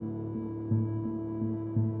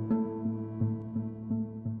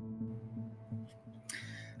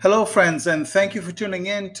Hello, friends, and thank you for tuning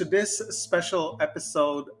in to this special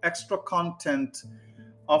episode, extra content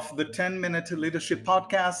of the 10-Minute Leadership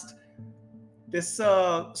Podcast. This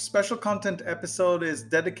special content episode is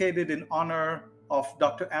dedicated in honor of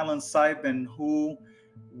Dr. Alan Seidman, who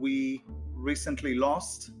we recently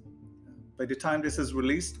lost. By the time this is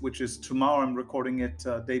released, which is tomorrow, I'm recording it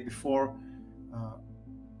day before,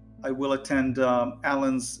 I will attend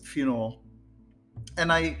Alan's funeral.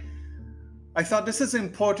 And I thought this is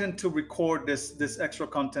important to record this extra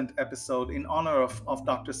content episode in honor of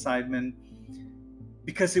Dr. Seidman,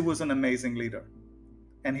 because he was an amazing leader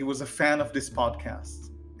and he was a fan of this podcast.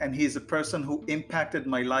 And he is a person who impacted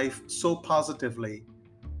my life so positively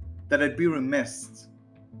that I'd be remiss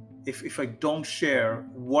if I don't share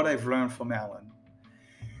what I've learned from Alan.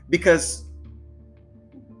 Because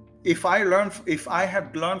if I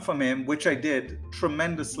had learned from him, which I did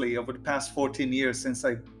tremendously over the past 14 years since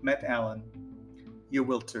I met Alan, you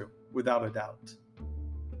will too, without a doubt.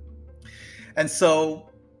 And so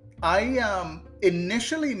I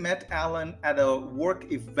initially met Alan at a work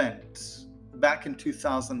event back in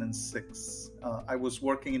 2006. I was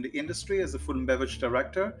working in the industry as a food and beverage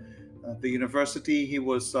director. The university he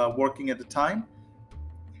was working at the time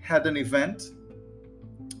had an event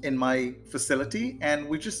in my facility, and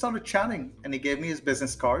we just started chatting, and he gave me his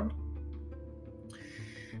business card.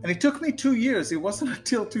 And it took me 2 years. It wasn't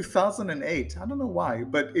until 2008. I don't know why,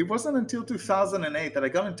 but it wasn't until 2008 that I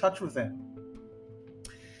got in touch with him.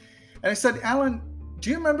 And I said, Alan, do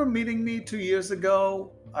you remember meeting me 2 years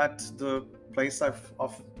ago at the place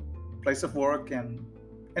of work? And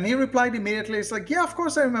he replied immediately. He's like, yeah, of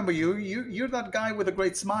course I remember you. You're that guy with a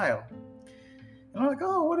great smile. And I'm like,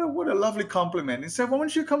 oh, what a lovely compliment. He said, why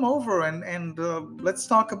don't you come over and let's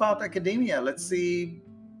talk about academia. Let's see,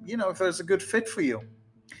 if there's a good fit for you.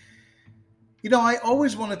 I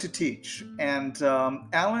always wanted to teach, and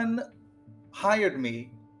Alan hired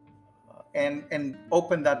me and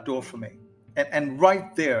opened that door for me. And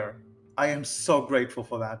right there, I am so grateful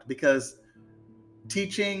for that, because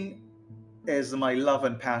teaching is my love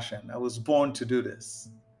and passion. I was born to do this.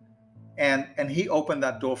 And he opened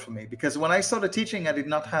that door for me, because when I started teaching, I did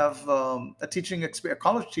not have a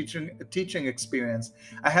college teaching experience.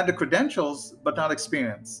 I had the credentials, but not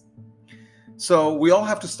experience. So we all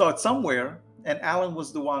have to start somewhere. And Alan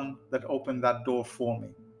was the one that opened that door for me.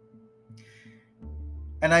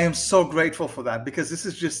 And I am so grateful for that, because this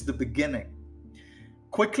is just the beginning.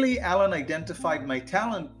 Quickly, Alan identified my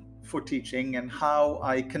talent for teaching and how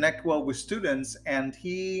I connect well with students. And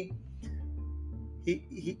he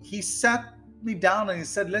sat me down and he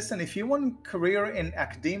said, listen, if you want a career in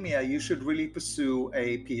academia, you should really pursue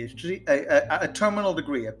a PhD, a terminal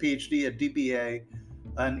degree, a PhD, a DBA,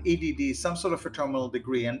 an EDD, some sort of a terminal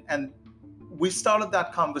degree. And we started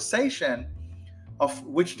that conversation of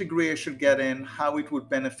which degree I should get in, how it would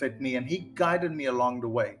benefit me, and he guided me along the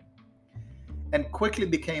way and quickly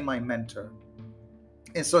became my mentor.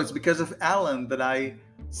 And so it's because of Alan that I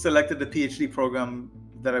selected the PhD program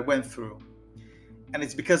that I went through. And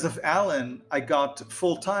it's because of Alan I got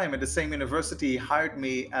full-time at the same university. He hired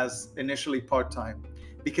me as initially part-time,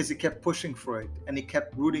 because he kept pushing for it, and he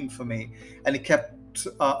kept rooting for me, and he kept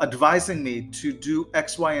advising me to do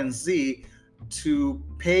X, Y, and Z to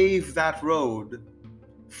pave that road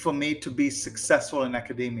for me to be successful in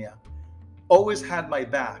academia. Always had my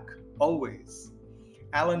back, always.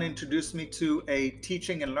 Alan introduced me to a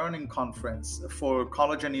teaching and learning conference for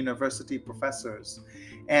college and university professors.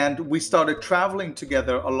 And we started traveling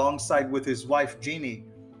together alongside with his wife, Jeannie,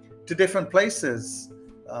 to different places,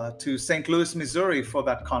 to St. Louis, Missouri for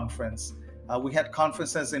that conference. We had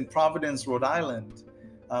conferences in Providence, Rhode Island.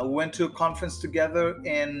 We went to a conference together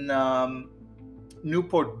in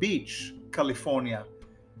Newport Beach, California.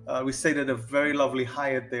 We stayed at a very lovely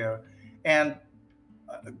Hyatt there, and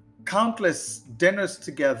countless dinners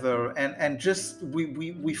together, and just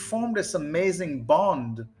we formed this amazing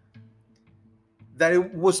bond that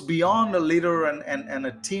it was beyond a leader and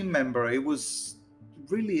a team member. It was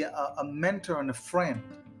really a mentor and a friend.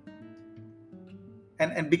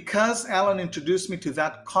 And because Alan introduced me to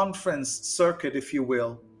that conference circuit, if you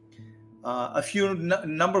will, a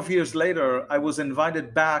number of years later, I was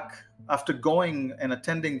invited back after going and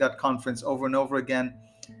attending that conference over and over again.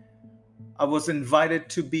 I was invited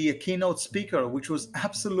to be a keynote speaker, which was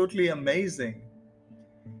absolutely amazing.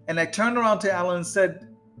 And I turned around to Alan and said,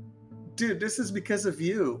 dude, this is because of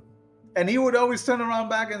you. And he would always turn around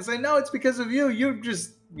back and say, no, it's because of you.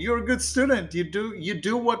 You're a good student. You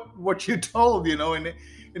do what you're told,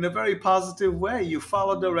 in a very positive way. You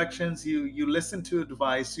follow directions, you listen to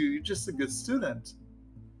advice, you're just a good student.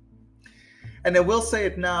 And I will say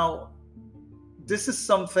it now, this is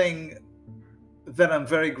something that I'm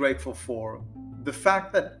very grateful for. The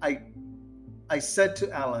fact that I said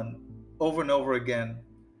to Alan over and over again,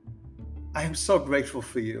 I am so grateful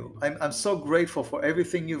for you. I'm so grateful for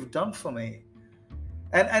everything you've done for me.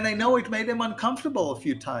 And I know it made him uncomfortable a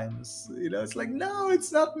few times. It's like, no,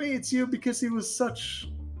 it's not me, it's you, because he was such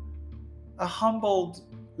a humbled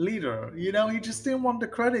leader. He just didn't want the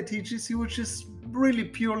credit. He was just really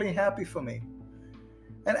purely happy for me.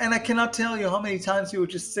 And I cannot tell you how many times he would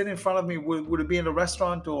just sit in front of me, would it be in a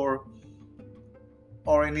restaurant or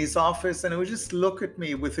in his office, and he would just look at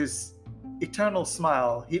me with his eternal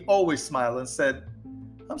smile. He always smiled and said,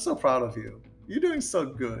 I'm so proud of you. You're doing so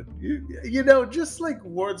good. Just like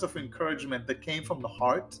words of encouragement that came from the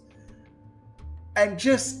heart and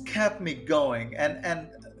just kept me going. And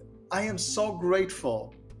I am so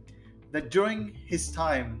grateful that during his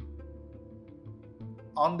time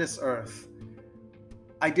on this earth,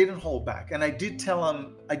 I didn't hold back. And I did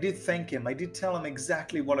thank him. I did tell him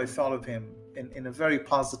exactly what I thought of him in a very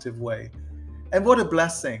positive way. And what a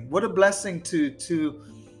blessing. What a blessing to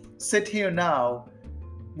sit here now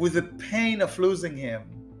with the pain of losing him.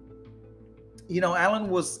 Alan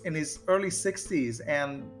was in his early 60s,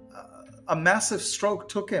 and a massive stroke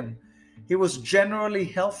took him. He was generally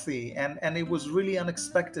healthy, and it was really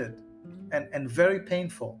unexpected and very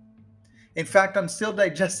painful. In fact, I'm still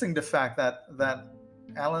digesting the fact that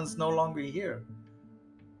Alan's no longer here.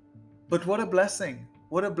 But what a blessing.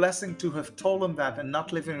 What a blessing to have told him that and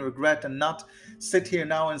not live in regret and not sit here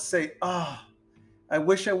now and say, I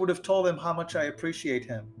wish I would have told him how much I appreciate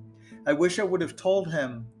him. I wish I would have told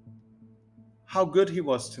him how good he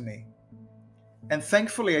was to me. And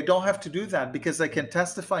thankfully, I don't have to do that, because I can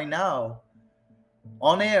testify now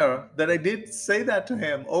on air that I did say that to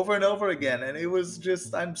him over and over again. And it was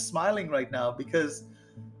just, I'm smiling right now, because,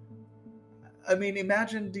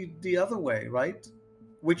 imagine the other way, right?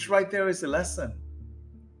 Which right there is a lesson.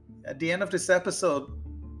 At the end of this episode,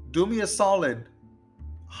 do me a solid.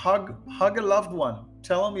 Hug a loved one.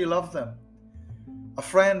 Tell them you love them. A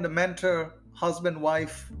friend, a mentor, husband,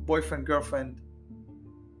 wife, boyfriend, girlfriend,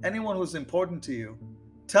 anyone who's important to you.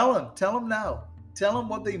 Tell them now. Tell them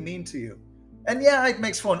what they mean to you. And yeah, it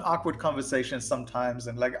makes for an awkward conversation sometimes,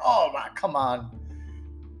 and like, oh, come on.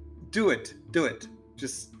 Do it.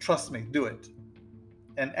 Just trust me, do it.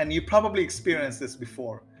 And you probably experienced this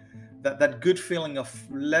before. That good feeling of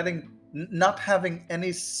not having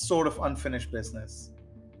any sort of unfinished business.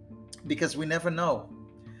 Because we never know.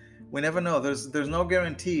 There's no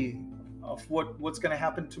guarantee of what's going to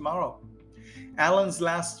happen tomorrow. Alan's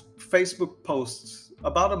last Facebook post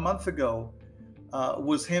about a month ago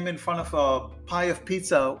was him in front of a pie of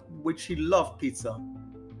pizza, which he loved pizza.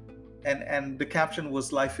 And the caption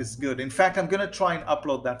was, "Life is good." In fact, I'm going to try and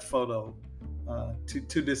upload that photo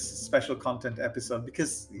to this special content episode,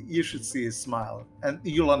 because you should see his smile and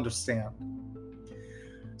you'll understand.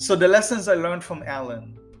 So the lessons I learned from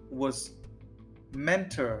Alan was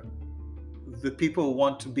mentor the people who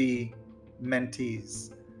want to be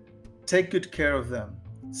mentees. Take good care of them.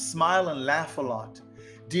 Smile and laugh a lot.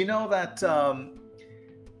 Do you know that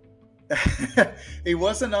it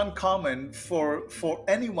wasn't uncommon for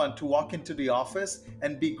anyone to walk into the office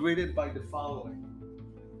and be greeted by the following?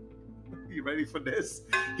 You ready for this?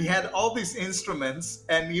 He had all these instruments,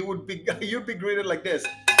 and you'd be greeted like this,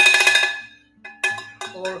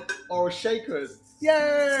 or shakers.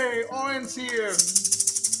 Yay! Oren's here.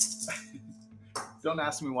 Don't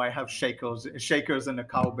ask me why I have shakers and a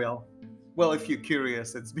cowbell. Well, if you're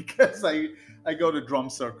curious, it's because I go to drum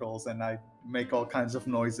circles and I make all kinds of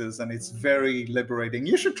noises, and it's very liberating.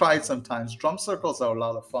 You should try it sometimes. Drum circles are a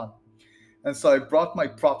lot of fun. And so I brought my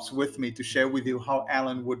props with me to share with you how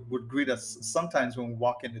Alan would greet us sometimes when we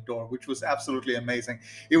walk in the door, which was absolutely amazing.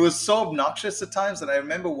 It was so obnoxious at times that I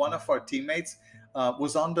remember one of our teammates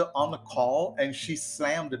was on the call, and she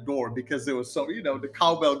slammed the door because there was so, the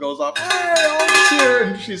cowbell goes off, hey, I'm here,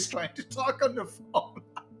 and she's trying to talk on the phone.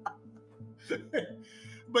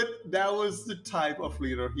 But that was the type of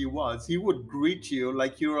leader he was. He would greet you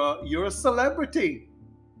like you're a celebrity.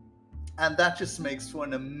 And that just makes for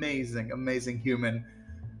an amazing, amazing human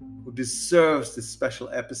who deserves this special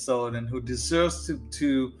episode, and who deserves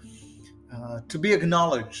to be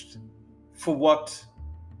acknowledged for what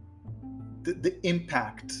the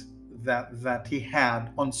impact that he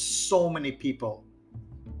had on so many people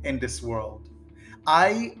in this world.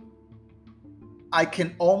 I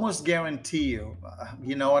can almost guarantee you,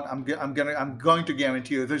 you know what? I'm going to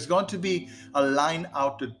guarantee you, there's going to be a line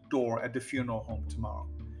out the door at the funeral home tomorrow,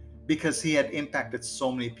 because he had impacted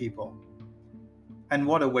so many people. And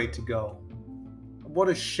what a way to go! What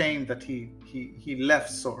a shame that he left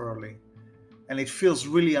so early. and it feels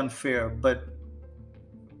really unfair, but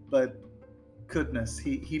goodness,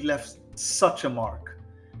 he left such a mark.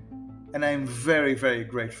 And I'm very, very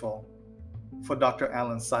grateful for Dr.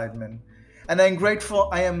 Alan Seidman. And I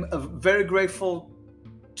am very grateful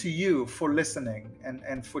to you for listening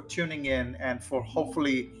and for tuning in and for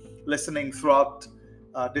hopefully listening throughout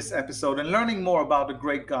this episode and learning more about a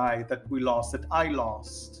great guy that we lost, that I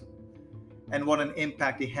lost, and what an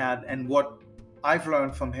impact he had and what I've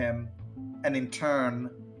learned from him, and in turn,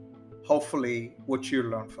 hopefully, what you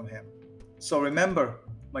learned from him. So remember,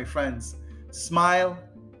 my friends, smile,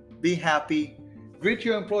 be happy, greet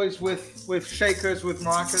your employees with shakers, with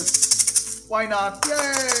maracas. Why not?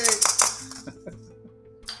 Yay!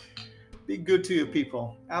 Be good to your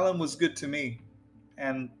people. Alan was good to me,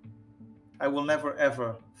 and I will never,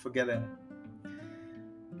 ever forget him.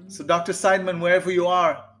 So Dr. Seidman, wherever you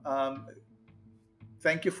are,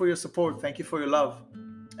 thank you for your support. Thank you for your love.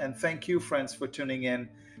 And thank you, friends, for tuning in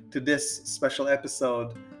to this special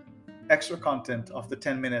episode, extra content of the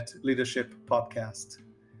 10-Minute Leadership Podcast.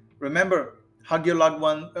 Remember, hug your loved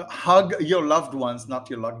ones, not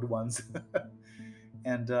your loved ones.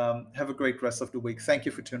 And have a great rest of the week. Thank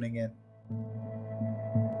you for tuning in.